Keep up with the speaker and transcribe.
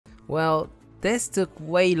Well, this took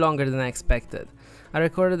way longer than I expected. I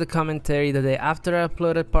recorded the commentary the day after I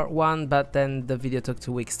uploaded part 1, but then the video took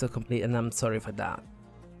 2 weeks to complete and I'm sorry for that.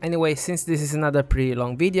 Anyway, since this is another pretty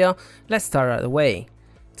long video, let's start right away.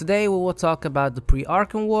 Today we will talk about the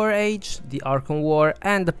Pre-Archon War age, the Archon War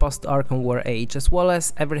and the Post-Archon War age, as well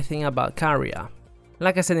as everything about Khaenri'ah.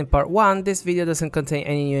 Like I said in part 1, this video doesn't contain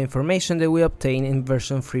any new information that we obtained in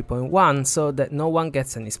version 3.1, so that no one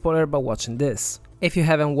gets any spoiler by watching this. If you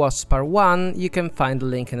haven't watched part 1, you can find the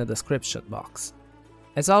link in the description box.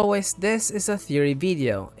 As always, this is a theory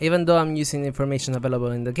video. Even though I'm using information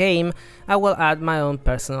available in the game, I will add my own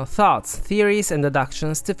personal thoughts, theories and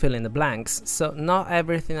deductions to fill in the blanks, so not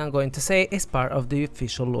everything I'm going to say is part of the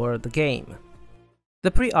official lore of the game.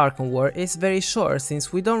 The Pre-Archon War is very short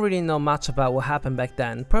since we don't really know much about what happened back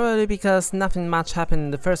then, probably because nothing much happened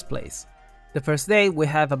in the first place. The first date we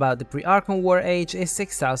have about the Pre-Archon War age is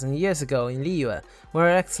 6,000 years ago in Liyue, where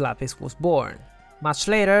Rex Lapis was born. Much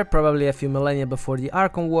later, probably a few millennia before the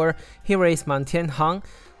Archon War, he raised Mount Tianheng,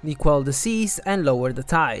 he quelled the seas and lowered the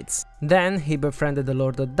tides. Then he befriended the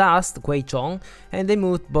Lord of Dust, Guizhong, and they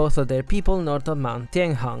moved both of their people north of Mount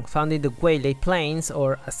Tianheng, founding the Guilei Plains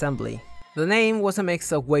or Assembly. The name was a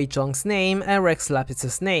mix of Wei Zhong's name and Rex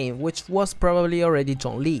Lapis's name, which was probably already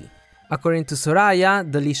Zhongli. According to Soraya,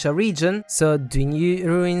 the Lisha region, so Dunyu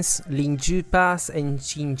Ruins, Lingju Pass and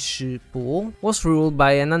Jinshu Pool, was ruled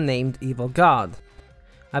by an unnamed evil god.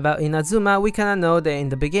 About Inazuma, we kinda know that in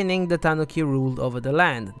the beginning the Tanuki ruled over the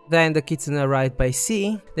land. Then the Kitsune arrived by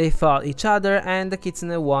sea, they fought each other and the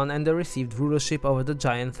Kitsune won and they received rulership over the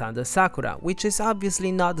giant Thunder Sakura, which is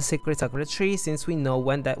obviously not the sacred Sakura tree since we know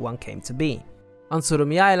when that one came to be. On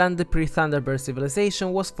Surumi Island, the pre-Thunderbird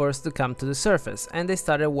civilization was forced to come to the surface and they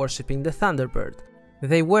started worshipping the Thunderbird.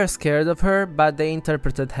 They were scared of her, but they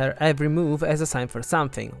interpreted her every move as a sign for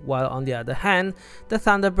something, while on the other hand, the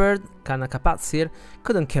Thunderbird, Kanakapatsir,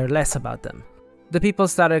 couldn't care less about them. The people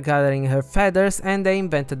started gathering her feathers and they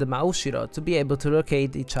invented the Maushiro to be able to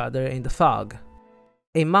locate each other in the fog.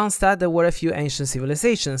 In Mondstadt there were a few ancient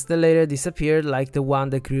civilizations that later disappeared, like the one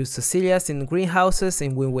that grew Cecilias in greenhouses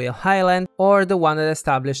in Windwhale Highland, or the one that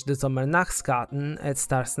established the Sommernachtskatten at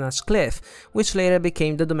Starsnatch Cliff, which later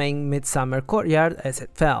became the domain Midsummer Courtyard as it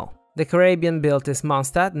fell. The Caribbean built this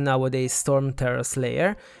Mondstadt, nowadays Storm Terror's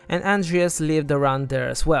lair, and Andreas lived around there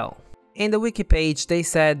as well. In the wiki page they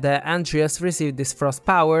said that Andreas received his frost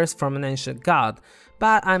powers from an ancient god,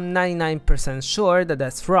 but I'm 99% sure that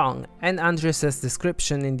that's wrong, and Andreas'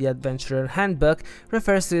 description in the Adventurer Handbook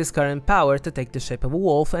refers to his current power to take the shape of a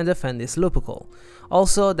wolf and defend his lupical.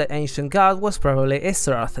 Also, the ancient god was probably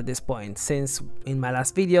Istaroth at this point, since in my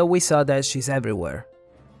last video we saw that she's everywhere.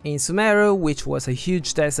 In Sumeru, which was a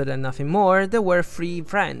huge desert and nothing more, there were 3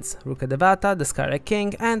 friends, Rukkhadevata, the Scarlet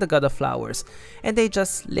King and the God of Flowers, and they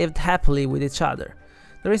just lived happily with each other.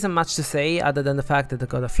 There isn't much to say other than the fact that the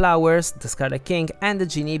God of Flowers, the Scarlet King and the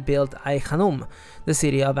genie built Ai-Khanum, the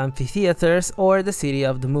city of amphitheaters or the city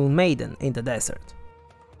of the Moon Maiden in the desert.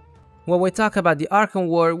 When we talk about the Archon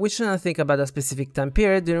War, we shouldn't think about a specific time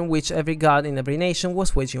period during which every god in every nation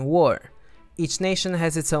was waging war. Each nation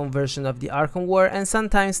has its own version of the Archon War and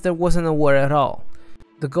sometimes there wasn't a war at all.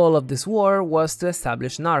 The goal of this war was to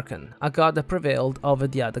establish an Archon, a god that prevailed over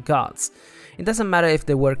the other gods. It doesn't matter if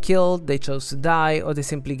they were killed, they chose to die, or they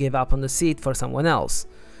simply gave up on the seat for someone else.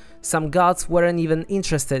 Some gods weren't even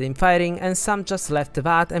interested in fighting and some just left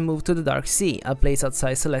Teyvat and moved to the Dark Sea, a place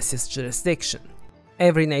outside Celestia's jurisdiction.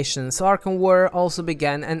 Every nation's Archon War also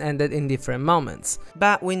began and ended in different moments,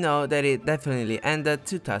 but we know that it definitely ended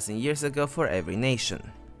 2000 years ago for every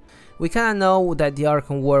nation. We kinda know that the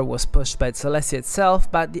Archon War was pushed by Celestia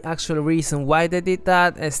itself, but the actual reason why they did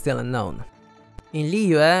that is still unknown. In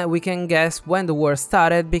Liyue, we can guess when the war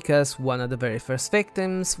started because one of the very first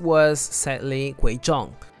victims was sadly Guizhong.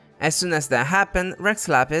 As soon as that happened, Rex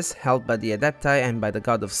Lapis, helped by the Adepti and by the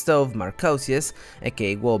god of Stove Marcosius,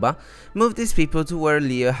 aka Guoba, moved his people to where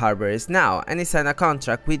Liyue Harbor is now and he signed a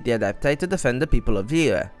contract with the Adepti to defend the people of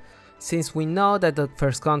Liyue. Since we know that the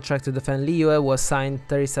first contract to defend Liyue was signed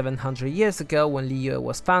 3700 years ago when Liyue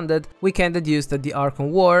was founded, we can deduce that the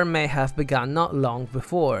Archon War may have begun not long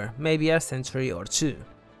before, maybe a century or 2.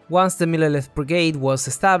 Once the Millelith Brigade was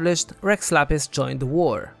established, Rex Lapis joined the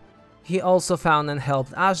war. He also found and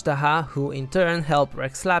helped Ashdaha, who in turn helped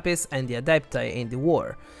Rex Lapis and the Adepti in the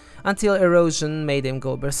war, until erosion made him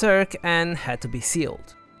go berserk and had to be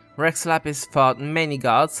sealed. Rex Lapis fought many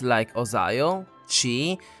gods like Ozayo,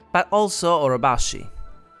 Chi, but also Orobashi.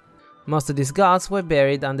 Most of these gods were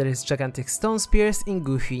buried under his gigantic stone spears in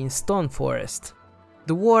Guhin Stone Forest.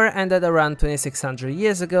 The war ended around 2600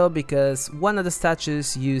 years ago because one of the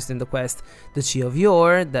statues used in the quest, the Chi of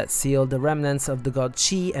Yore, that sealed the remnants of the god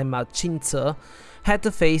Chi and Mount Chinzo, had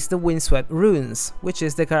to face the windswept ruins, which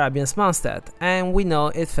is the Caribbean's Mondstadt, and we know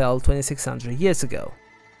it fell 2600 years ago.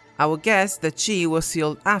 I would guess that Chi was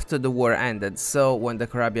sealed after the war ended, so when the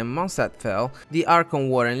Caribbean Mondstadt fell, the Archon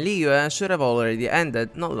War in Liyue should have already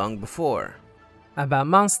ended not long before. About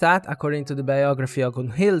Mondstadt, according to the biography of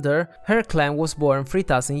Gunhildr, her clan was born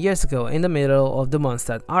 3000 years ago in the middle of the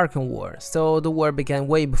Mondstadt-Archon War, so the war began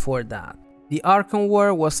way before that. The Archon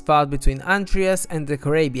War was fought between Andreas and the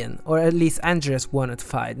Caribbean, or at least Andreas wanted to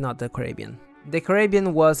fight, not the Caribbean. The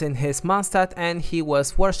Caribbean was in his Mondstadt and he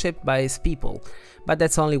was worshipped by his people, but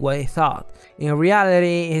that's only what he thought. In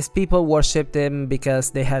reality, his people worshipped him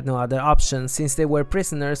because they had no other option since they were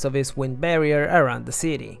prisoners of his wind barrier around the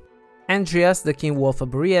city. Andreas, the King Wolf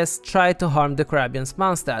of Boreas, tried to harm the Caribbean's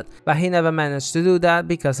Mondstadt, but he never managed to do that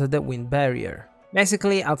because of the wind barrier.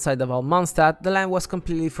 Basically, outside of all Mondstadt, the land was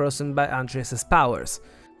completely frozen by Andreas' powers.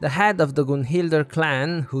 The head of the Gunhildr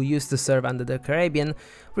clan, who used to serve under the Caribbean,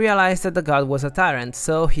 realized that the god was a tyrant,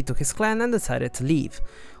 so he took his clan and decided to leave.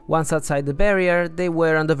 Once outside the barrier, they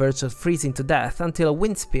were on the verge of freezing to death until a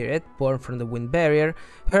wind spirit, born from the wind barrier,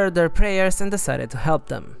 heard their prayers and decided to help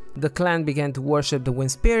them. The clan began to worship the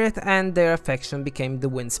wind spirit and their affection became the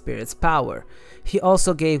wind spirit's power. He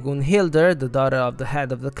also gave Gunhildr, the daughter of the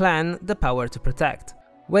head of the clan, the power to protect.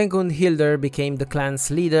 When Gunhildr became the clan's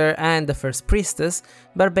leader and the first priestess,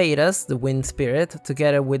 Barbatus, the wind spirit,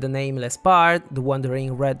 together with the nameless bard, the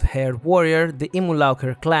wandering red-haired warrior, the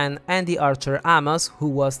Imulauker clan, and the archer Amos, who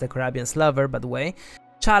was the Caribbean's lover by the way,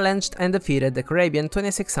 challenged and defeated the Caribbean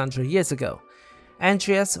 2600 years ago.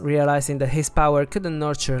 Andreas, realizing that his power couldn't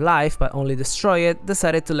nurture life but only destroy it,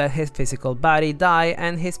 decided to let his physical body die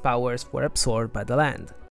and his powers were absorbed by the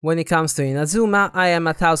land. When it comes to Inazuma, I am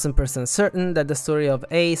 1000% certain that the story of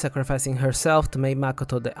Ei sacrificing herself to make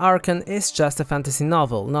Makoto the Archon is just a fantasy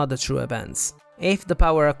novel, not the true events. If the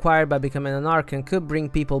power acquired by becoming an Archon could bring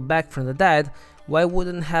people back from the dead, why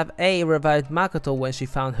wouldn't have Ei revived Makoto when she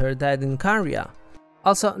found her dead in Khaenri'ah?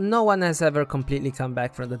 Also, no one has ever completely come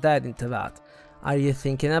back from the dead in Teyvat. Are you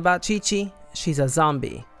thinking about Chi-Chi? She's a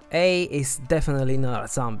zombie. Ei is definitely not a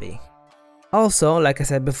zombie. Also, like I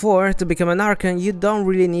said before, to become an Archon you don't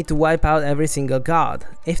really need to wipe out every single god.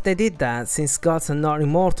 If they did that, since gods are not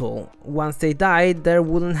immortal, once they died there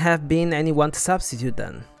wouldn't have been anyone to substitute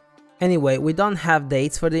them. Anyway, we don't have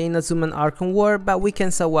dates for the Inazuman Archon War, but we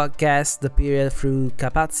can somewhat guess the period through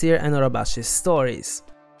Kapatsir and Orobashi's stories.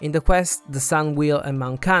 In the quest The Sun Wheel and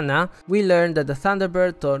Mount Kana, we learned that the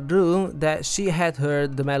Thunderbird told Ru that she had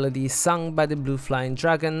heard the melody sung by the blue flying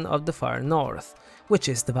dragon of the far north, which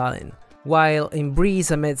is Dvalin. While in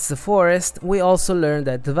Breeze amidst the forest, we also learned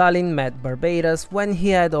that Dvalin met Barbatus when he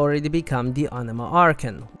had already become the Anemo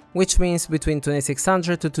Archon, which means between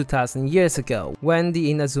 2600 to 2000 years ago, when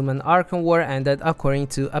the Inazuman Archon War ended according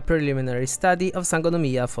to a preliminary study of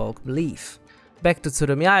Sangonomiya folk belief. Back to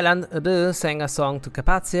Tsurumi Island, Ru sang a song to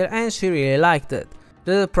Kapatsir and she really liked it.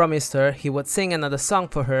 Ru promised her he would sing another song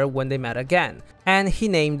for her when they met again, and he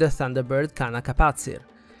named the Thunderbird Kana Kapatsir.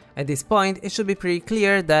 At this point, it should be pretty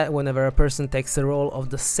clear that whenever a person takes the role of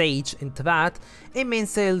the sage in Teyvat, it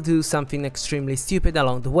means they'll do something extremely stupid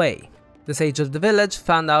along the way. The sage of the village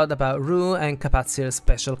found out about Ru and Kapatsir's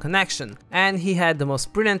special connection, and he had the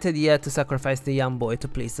most brilliant idea to sacrifice the young boy to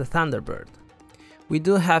please the Thunderbird. We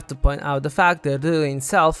do have to point out the fact that Ru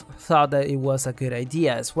himself thought that it was a good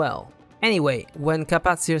idea as well. Anyway, when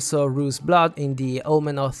Kapatsir saw Ru's blood in the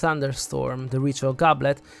Omen of Thunderstorm, the ritual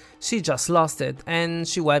goblet, she just lost it and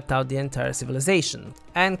she wiped out the entire civilization,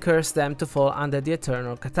 and cursed them to fall under the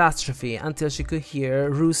eternal catastrophe until she could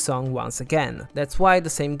hear Ru's song once again. That's why the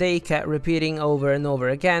same day kept repeating over and over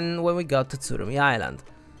again when we got to Tsurumi Island.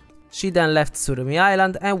 She then left Tsurumi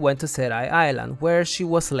Island and went to Serai Island, where she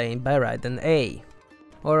was slain by Raiden Ei.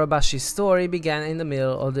 Orobashi's story began in the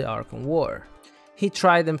middle of the Archon War. He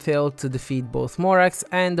tried and failed to defeat both Morax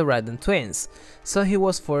and the Raiden twins, so he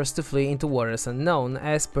was forced to flee into waters unknown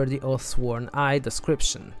as per the Oathsworn Eye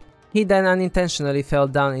description. He then unintentionally fell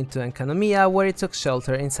down into Enkanomiya, where he took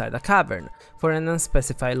shelter inside a cavern for an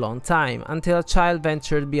unspecified long time, until a child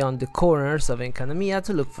ventured beyond the corners of Enkanomiya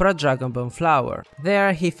to look for a dragonbone flower.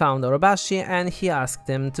 There he found Orobashi and he asked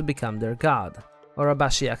him to become their god.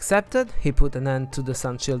 Orobashi accepted, he put an end to the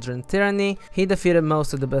Sun Children tyranny, he defeated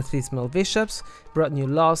most of the baptismal bishops, brought new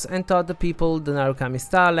laws and taught the people the Narukami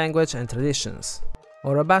style language and traditions.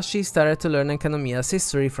 Orobashi started to learn Enkanomiya's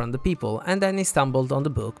history from the people, and then he stumbled on the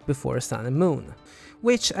book Before Sun and Moon,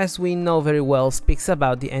 which, as we know very well, speaks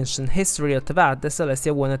about the ancient history of Teyvat that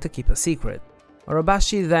Celestia wanted to keep a secret.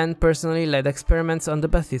 Orobashi then personally led experiments on the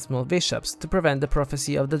baptismal bishops to prevent the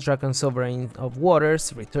prophecy of the Dragon Sovereign of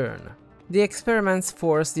Water's return. The experiments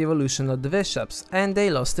forced the evolution of the bishops, and they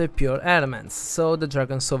lost their pure elements, so the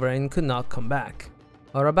Dragon Sovereign could not come back.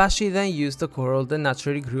 Orobashi then used the coral that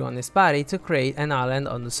naturally grew on his body to create an island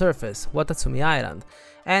on the surface, Watatsumi Island,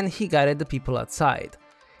 and he guided the people outside.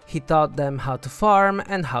 He taught them how to farm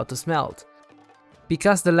and how to smelt.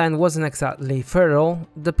 Because the land wasn't exactly fertile,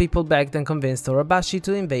 the people begged and convinced Orobashi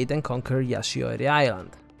to invade and conquer Yashiori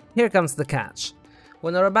Island. Here comes the catch.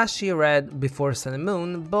 When Orobashi read Before Sun and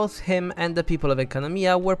Moon, both him and the people of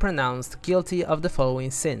Economia were pronounced guilty of the following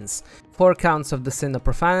sins: 4 counts of the sin of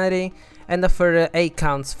profanity, and a further 8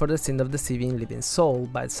 counts for the sin of deceiving living soul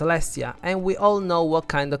by Celestia, and we all know what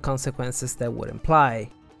kind of consequences that would imply.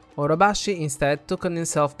 Orobashi instead took on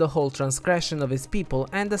himself the whole transgression of his people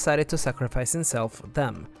and decided to sacrifice himself for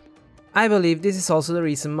them. I believe this is also the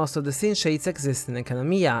reason most of the Sin Shades exist in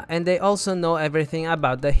Economia, and they also know everything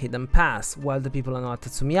about the hidden past, while the people on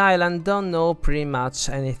Watatsumi Island don't know pretty much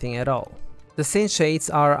anything at all. The Sin Shades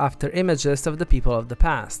are after images of the people of the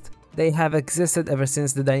past. They have existed ever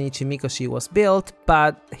since the Dainichi Mikoshi was built,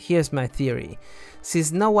 but here's my theory.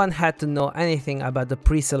 Since no one had to know anything about the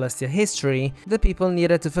pre-Celestial history, the people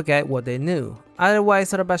needed to forget what they knew,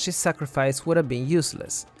 otherwise Orobashi's sacrifice would have been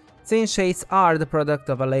useless. Sin Shades are the product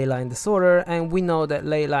of a ley line disorder, and we know that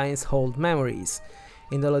ley lines hold memories.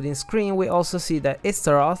 In the loading screen we also see that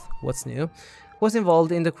Istaroth, what's new, was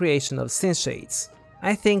involved in the creation of Sin Shades.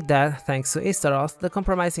 I think that, thanks to Istaroth, the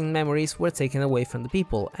compromising memories were taken away from the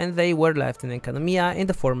people, and they were left in Economia in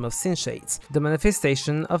the form of Sin Shades, the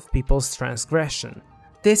manifestation of people's transgression.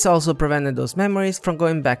 This also prevented those memories from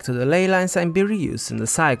going back to the ley lines and be reused in the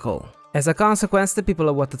cycle. As a consequence, the people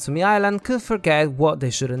of Watatsumi Island could forget what they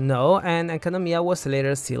shouldn't know, and Economia was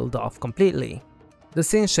later sealed off completely. The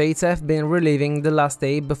Sin Shades have been reliving the last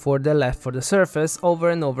day before they left for the surface over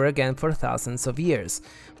and over again for thousands of years,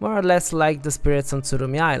 more or less like the spirits on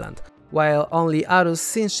Tsurumi Island, while only Aru's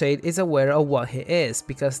Sin Shade is aware of what he is,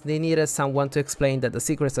 because they needed someone to explain that the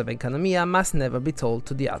secrets of Economia must never be told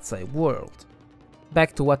to the outside world.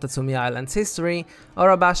 Back to Watatsumi Island's history,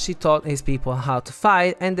 Orobashi taught his people how to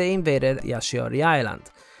fight and they invaded Yashiori Island.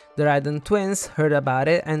 The Raiden twins heard about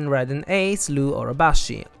it and Raiden A slew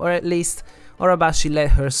Orobashi, or at least Orobashi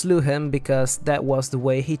let her slew him because that was the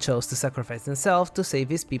way he chose to sacrifice himself to save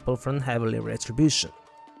his people from heavenly retribution.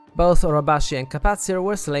 Both Orobashi and Kapatsir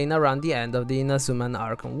were slain around the end of the Inazuman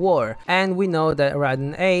Archon War, and we know that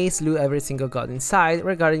Raiden A slew every single god inside,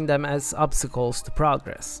 regarding them as obstacles to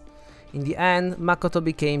progress. In the end, Makoto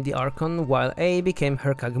became the Archon while A became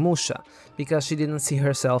her Kagemusha, because she didn't see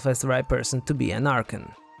herself as the right person to be an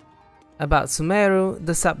Archon. About Sumeru,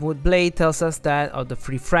 the Sapwood Blade tells us that of the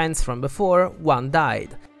 3 friends from before, one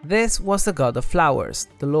died. This was the god of flowers,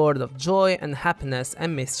 the lord of joy and happiness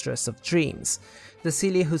and mistress of dreams, the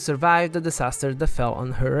Seelie who survived the disaster that fell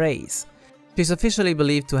on her race. She is officially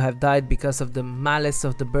believed to have died because of the malice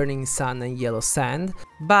of the burning sun and yellow sand,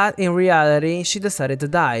 but in reality she decided to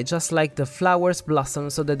die, just like the flowers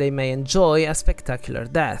blossom so that they may enjoy a spectacular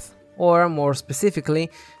death. Or, more specifically,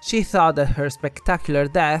 she thought that her spectacular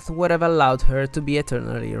death would have allowed her to be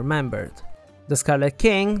eternally remembered. The Scarlet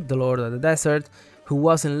King, the Lord of the Desert, who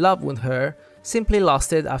was in love with her, simply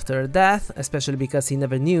lost it after her death, especially because he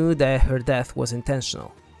never knew that her death was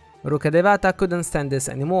intentional. Ruka Devata couldn't stand this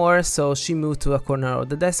anymore, so she moved to a corner of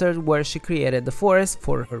the desert where she created the forest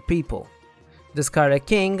for her people. The Scarlet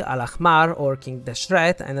King, Al-Ahmar, or King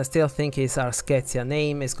Deshret, and I still think his Arsketia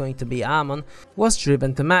name is going to be Amon, was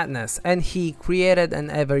driven to madness, and he created an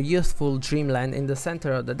ever-youthful dreamland in the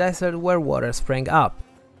center of the desert where water sprang up.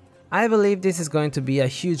 I believe this is going to be a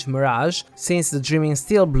huge mirage, since the Dreaming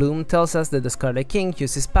Steel Bloom tells us that the Scarlet King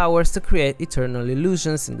uses powers to create eternal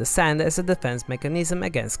illusions in the sand as a defense mechanism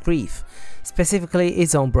against grief, specifically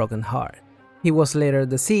his own broken heart. He was later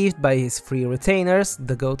deceived by his 3 retainers,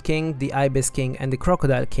 the Goat King, the Ibis King and the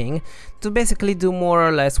Crocodile King, to basically do more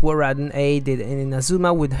or less what Raiden A did in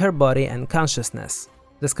Inazuma with her body and consciousness.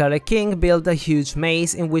 The Scarlet King built a huge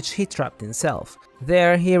maze in which he trapped himself.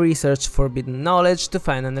 There he researched forbidden knowledge to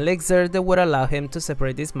find an elixir that would allow him to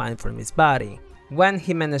separate his mind from his body. When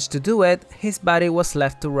he managed to do it, his body was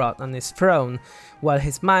left to rot on his throne, while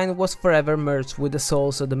his mind was forever merged with the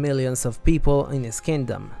souls of the millions of people in his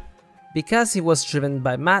kingdom. Because he was driven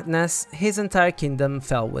by madness, his entire kingdom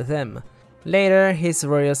fell with him. Later, his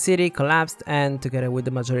royal city collapsed and, together with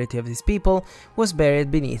the majority of his people, was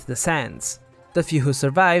buried beneath the sands. The few who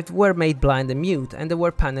survived were made blind and mute, and they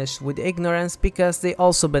were punished with ignorance because they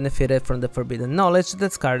also benefited from the forbidden knowledge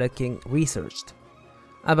that Scarlet King researched.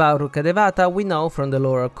 About Rukkhadevata, we know from the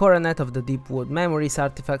Laurel Coronet of the Deepwood Memories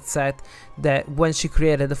artifact set that when she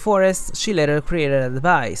created the forest, she later created a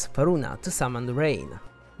device, Varuna, to summon the rain.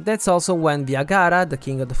 That's also when Vyagara, the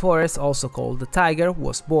king of the forest, also called the tiger,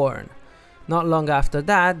 was born. Not long after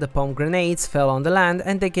that, the pomegranates fell on the land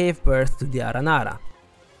and they gave birth to the Aranara.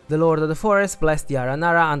 The Lord of the Forest blessed the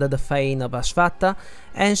Aranara under the fane of Ashvatta,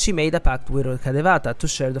 and she made a pact with Rukkhadevata to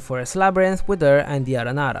share the forest labyrinth with her and the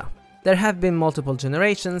Aranara. There have been multiple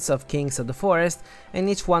generations of kings of the forest, and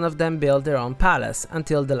each one of them built their own palace,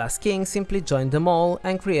 until the last king simply joined them all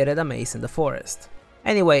and created a maze in the forest.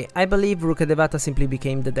 Anyway, I believe Rukkhadevata simply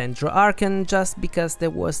became the Dendro-Archon just because there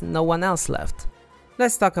was no one else left.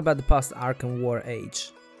 Let's talk about the Post-Archon War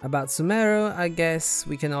age. About Sumeru, I guess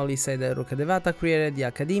we can only say that Rukkhadevata created the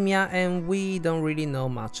Academia and we don't really know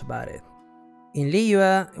much about it. In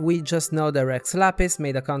Liyue, we just know that Rex Lapis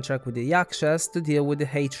made a contract with the Yakshas to deal with the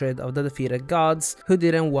hatred of the defeated gods who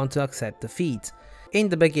didn't want to accept defeat. In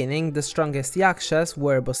the beginning, the strongest Yakshas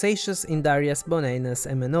were Bosacius, Indarius, Bonenus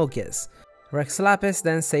and Menogias. Rex Lapis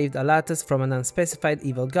then saved Alatus from an unspecified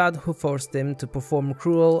evil god who forced him to perform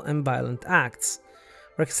cruel and violent acts.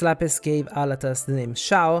 Rex Lapis gave Alatus the name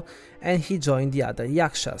Shao, and he joined the other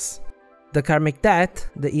Yakshas. The karmic death,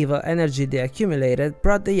 the evil energy they accumulated,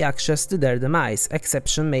 brought the Yakshas to their demise,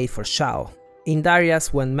 exception made for Shao.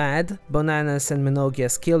 Indarius went mad, Bonanus and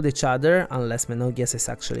Menogias killed each other, unless Menogias is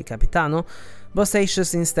actually Capitano.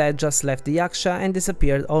 Bosacius instead just left the Yaksha and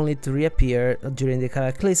disappeared only to reappear during the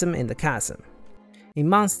cataclysm in the chasm. In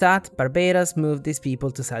Mondstadt, Barbaras moved these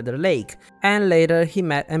people to Cider Lake, and later he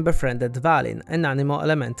met and befriended Dvalin, an animal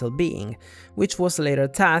elemental being, which was later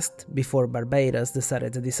tasked, before Barbaras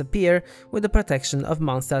decided to disappear, with the protection of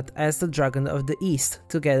Mondstadt as the Dragon of the East,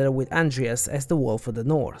 together with Andreas as the Wolf of the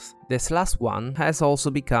North. This last one has also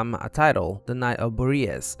become a title, the Knight of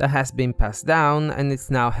Boreas, that has been passed down and is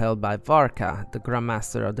now held by Varka, the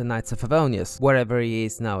Grandmaster of the Knights of Favonius, wherever he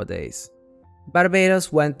is nowadays.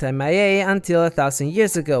 Barbaros went MIA until 1000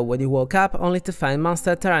 years ago, when he woke up only to find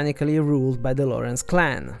Mondstadt tyrannically ruled by the Lawrence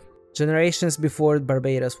clan. Generations before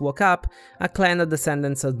Barbaros woke up, a clan of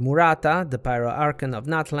descendants of Murata, the Pyro-Archon of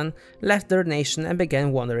Natlan, left their nation and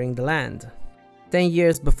began wandering the land. 10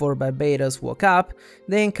 years before Barbaros woke up,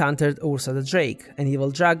 they encountered Ursa the Drake, an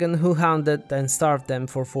evil dragon who hounded and starved them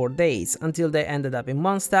for 4 days, until they ended up in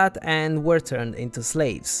Mondstadt and were turned into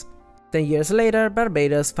slaves. 10 years later,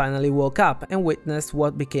 Barbaros finally woke up and witnessed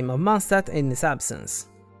what became of Mondstadt in his absence.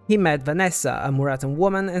 He met Vanessa, a Muratan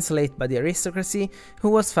woman enslaved by the aristocracy, who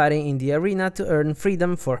was fighting in the arena to earn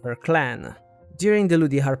freedom for her clan. During the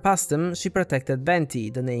Ludi Harpastum, she protected Venti,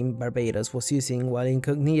 the name Barbaros was using while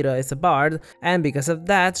incognito as a bard, and because of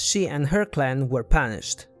that, she and her clan were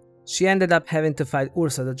punished. She ended up having to fight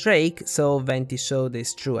Ursa the Drake, so Venti showed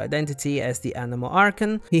his true identity as the Animal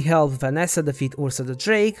Archon. He helped Vanessa defeat Ursa the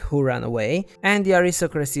Drake, who ran away, and the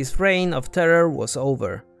aristocracy's reign of terror was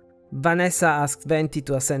over. Vanessa asked Venti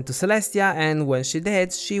to ascend to Celestia, and when she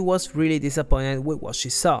did, she was really disappointed with what she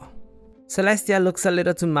saw. Celestia looks a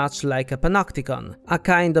little too much like a panopticon, a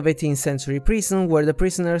kind of 18th century prison where the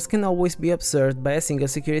prisoners can always be observed by a single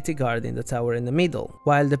security guard in the tower in the middle,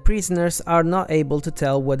 while the prisoners are not able to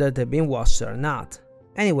tell whether they've been watched or not.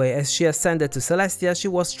 Anyway, as she ascended to Celestia, she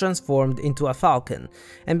was transformed into a falcon,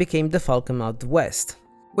 and became the Falcon of the West,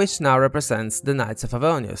 which now represents the Knights of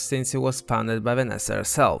Favonius, since it was founded by Vanessa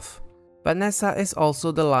herself. Vanessa is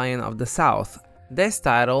also the Lion of the South. This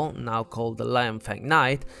title, now called the Lionfang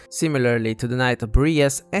Knight, similarly to the Knight of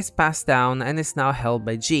Boreas, is passed down and is now held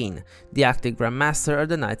by Jean, the acting Grandmaster of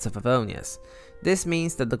the Knights of Favonius. This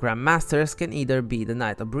means that the Grandmasters can either be the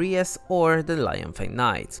Knight of Boreas or the Lionfang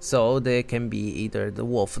Knight, so they can be either the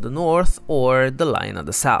Wolf of the North or the Lion of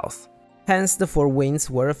the South. Hence the 4 winds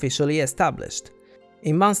were officially established.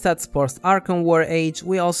 In Mondstadt's Post-Archon War age,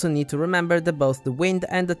 we also need to remember that both the wind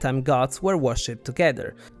and the time gods were worshipped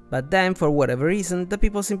together, but then for whatever reason the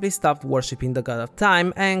people simply stopped worshipping the god of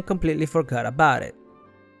time and completely forgot about it.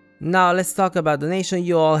 Now let's talk about the nation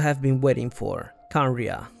you all have been waiting for,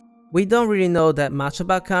 Khaenri'ah. We don't really know that much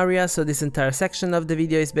about Khaenri'ah, so this entire section of the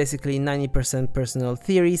video is basically 90% personal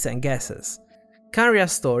theories and guesses.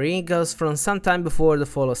 Khaenri'ah's story goes from sometime before the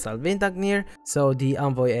fall of Salvindagnir, so the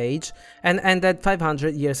Envoy Age, and ended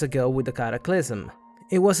 500 years ago with the Cataclysm.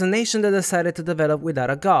 It was a nation that decided to develop without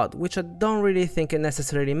a god, which I don't really think it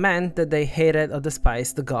necessarily meant that they hated or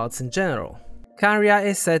despised the gods in general. Khaenri'ah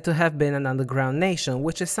is said to have been an underground nation,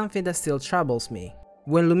 which is something that still troubles me.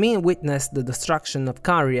 When Lumine witnessed the destruction of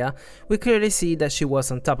Khaenri'ah, we clearly see that she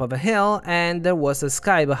was on top of a hill and there was a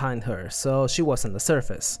sky behind her, so she was on the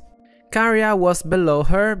surface. Khaenri'ah was below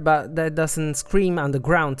her, but that doesn't scream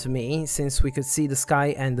underground to me, since we could see the sky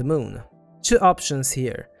and the moon. Two options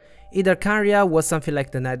here. Either Khaenri'ah was something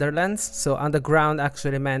like the Netherlands, so underground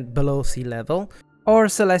actually meant below sea level, or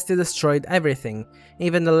Celestia destroyed everything,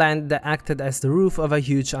 even the land that acted as the roof of a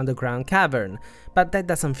huge underground cavern, but that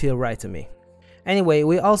doesn't feel right to me. Anyway,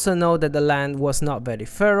 we also know that the land was not very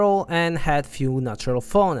fertile and had few natural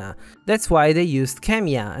fauna. That's why they used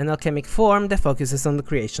Chemia, an alchemic form that focuses on the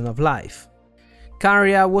creation of life.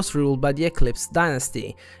 Khaenri'ah was ruled by the Eclipse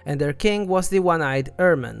dynasty, and their king was the one-eyed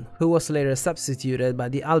Erman, who was later substituted by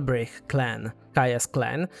the Albrecht clan, Kaya's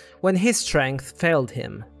clan, when his strength failed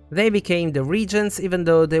him. They became the regents even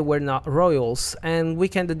though they were not royals, and we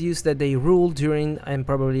can deduce that they ruled during and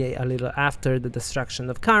probably a little after the destruction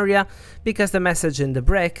of Khaenri'ah, because the message in the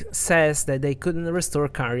brick says that they couldn't restore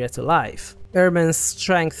Khaenri'ah to life. Erman's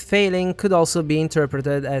strength failing could also be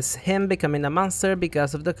interpreted as him becoming a monster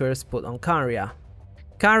because of the curse put on Khaenri'ah.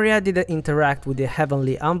 Khaenri'ah didn't interact with the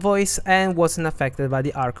heavenly envoys and wasn't affected by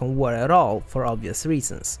the Archon War at all, for obvious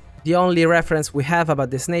reasons. The only reference we have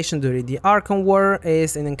about this nation during the Archon War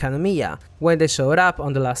is in Khaenri'ah, when they showed up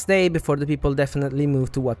on the last day before the people definitely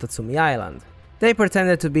moved to Watatsumi Island. They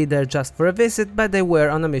pretended to be there just for a visit, but they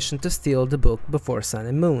were on a mission to steal the book before Sun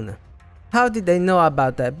and Moon. How did they know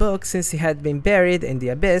about that book since it had been buried in the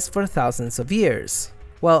abyss for thousands of years?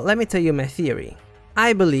 Well, let me tell you my theory.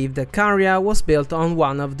 I believe that Khaenri'ah was built on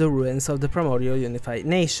one of the ruins of the primordial unified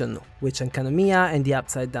nation, which Khaenri'ah and the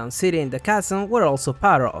upside down city in the chasm were also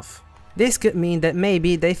part of. This could mean that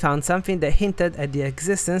maybe they found something that hinted at the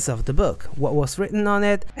existence of the book, what was written on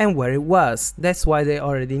it and where it was. That's why they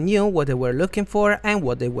already knew what they were looking for and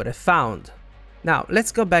what they would have found. Now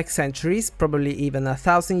let's go back centuries, probably even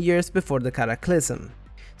 1,000 years before the Cataclysm.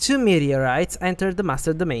 Two meteorites entered the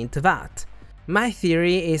master domain Teyvat. My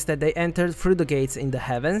theory is that they entered through the gates in the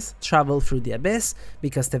heavens, traveled through the abyss,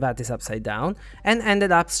 because Teyvat is upside down, and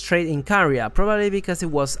ended up straight in Khaenri'ah, probably because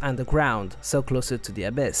it was underground, so closer to the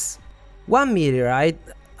abyss. One meteorite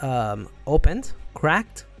opened,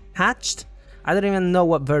 cracked, hatched, I don't even know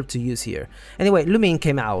what verb to use here. Anyway, Lumine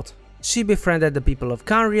came out. She befriended the people of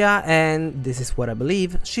Khaenri'ah, and this is what I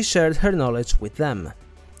believe, she shared her knowledge with them.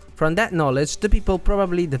 From that knowledge, the people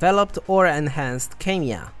probably developed or enhanced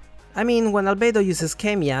Chemia. I mean, when Albedo uses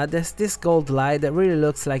Chemia, there's this gold light that really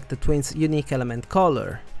looks like the twins' unique element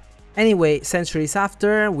color. Anyway, centuries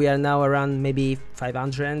after, we are now around maybe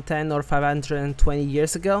 510 or 520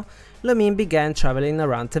 years ago, Lumine began traveling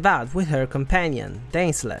around Teyvat with her companion,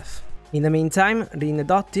 Dainsleif. In the meantime,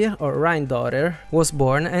 Rhinedottir, or Rhine-daughter, was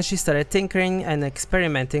born and she started tinkering and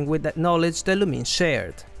experimenting with that knowledge that Lumine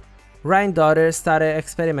shared. Rhine-daughter started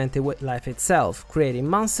experimenting with life itself, creating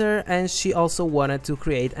monsters, and she also wanted to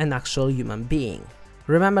create an actual human being.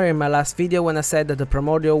 Remember in my last video when I said that the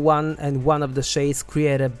Primordial One and one of the Shades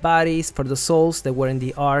created bodies for the souls that were in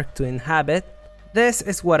the Ark to inhabit? This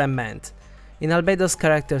is what I meant. In Albedo's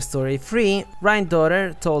character story 3,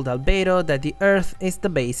 Rhine-daughter told Albedo that the Earth is the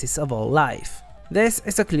basis of all life. This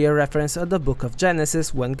is a clear reference of the Book of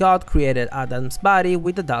Genesis when God created Adam's body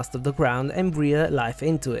with the dust of the ground and breathed life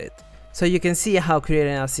into it. So you can see how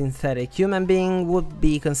creating a synthetic human being would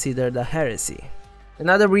be considered a heresy.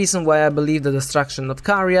 Another reason why I believe the destruction of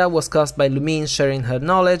Khaenri'ah was caused by Lumine sharing her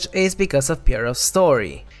knowledge is because of Piero's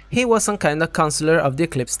story. He was some kind of counselor of the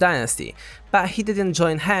Eclipse dynasty, but he didn't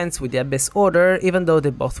join hands with the Abyss Order even though they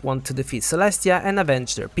both want to defeat Celestia and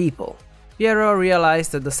avenge their people. Piero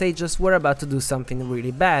realized that the sages were about to do something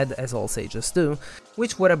really bad, as all sages do,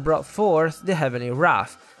 which would have brought forth the heavenly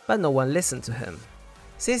wrath, but no one listened to him.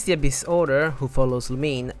 Since the Abyss Order, who follows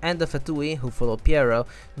Lumine, and the Fatui, who follow Piero,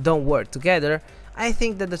 don't work together, I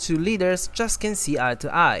think that the two leaders just can see eye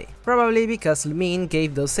to eye, probably because Lumine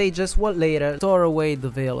gave those sages what later tore away the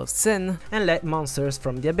veil of sin and let monsters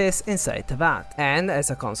from the abyss inside Teyvat, and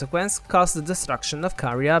as a consequence caused the destruction of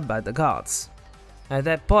Khaenri'ah by the gods. At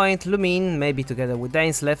that point, Lumine, maybe together with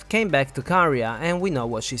Dainsleif, came back to Khaenri'ah and we know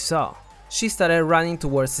what she saw. She started running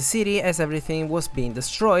towards the city as everything was being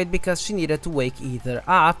destroyed because she needed to wake Ether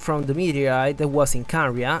up from the meteorite that was in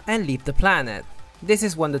Khaenri'ah and leave the planet. This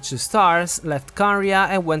is when the two stars left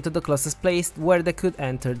Khaenri'ah and went to the closest place where they could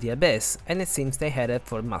enter the abyss, and it seems they headed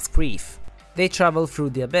for Musk Reef. They traveled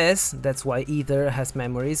through the abyss, that's why Ether has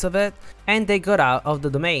memories of it, and they got out of the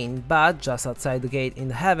domain, but just outside the gate in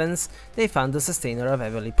the heavens, they found the Sustainer of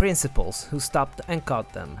Heavenly Principles, who stopped and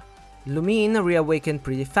caught them. Lumine reawakened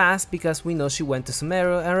pretty fast because we know she went to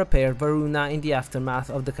Sumeru and repaired Varuna in the aftermath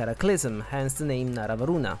of the Cataclysm, hence the name Nara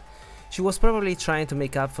Varuna. She was probably trying to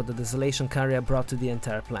make up for the desolation Khaenri'ah brought to the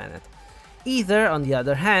entire planet. Ether, on the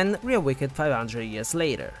other hand, reawakened 500 years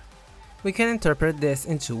later. We can interpret this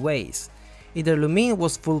in two ways. Either Lumine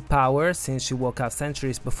was full power since she woke up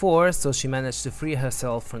centuries before, so she managed to free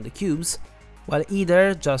herself from the cubes, while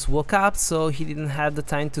either just woke up so he didn't have the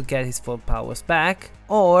time to get his full powers back,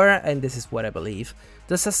 or, and this is what I believe,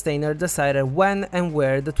 the Sustainer decided when and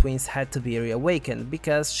where the twins had to be reawakened,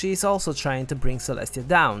 because she's also trying to bring Celestia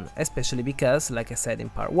down, especially because, like I said in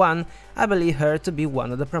part 1, I believe her to be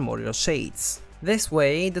one of the primordial shades. This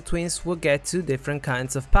way, the twins will get two different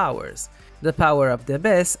kinds of powers, the power of the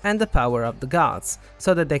Abyss and the power of the gods,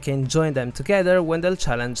 so that they can join them together when they'll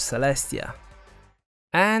challenge Celestia.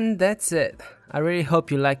 And that's it. I really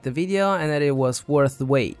hope you liked the video and that it was worth the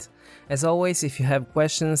wait. As always, if you have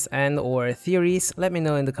questions and or theories, let me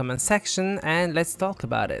know in the comment section and let's talk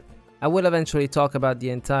about it. I will eventually talk about the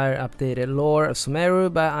entire updated lore of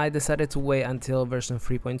Sumeru, but I decided to wait until version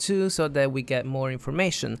 3.2 so that we get more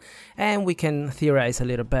information and we can theorize a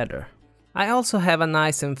little better. I also have a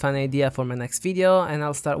nice and fun idea for my next video and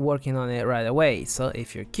I'll start working on it right away, so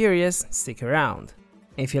if you're curious, stick around.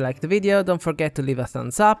 If you liked the video, don't forget to leave a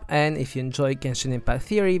thumbs up, and if you enjoy Genshin Impact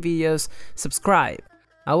Theory videos, subscribe.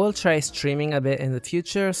 I will try streaming a bit in the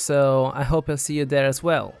future, so I hope I'll see you there as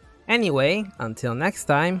well. Anyway, until next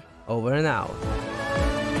time, over and out.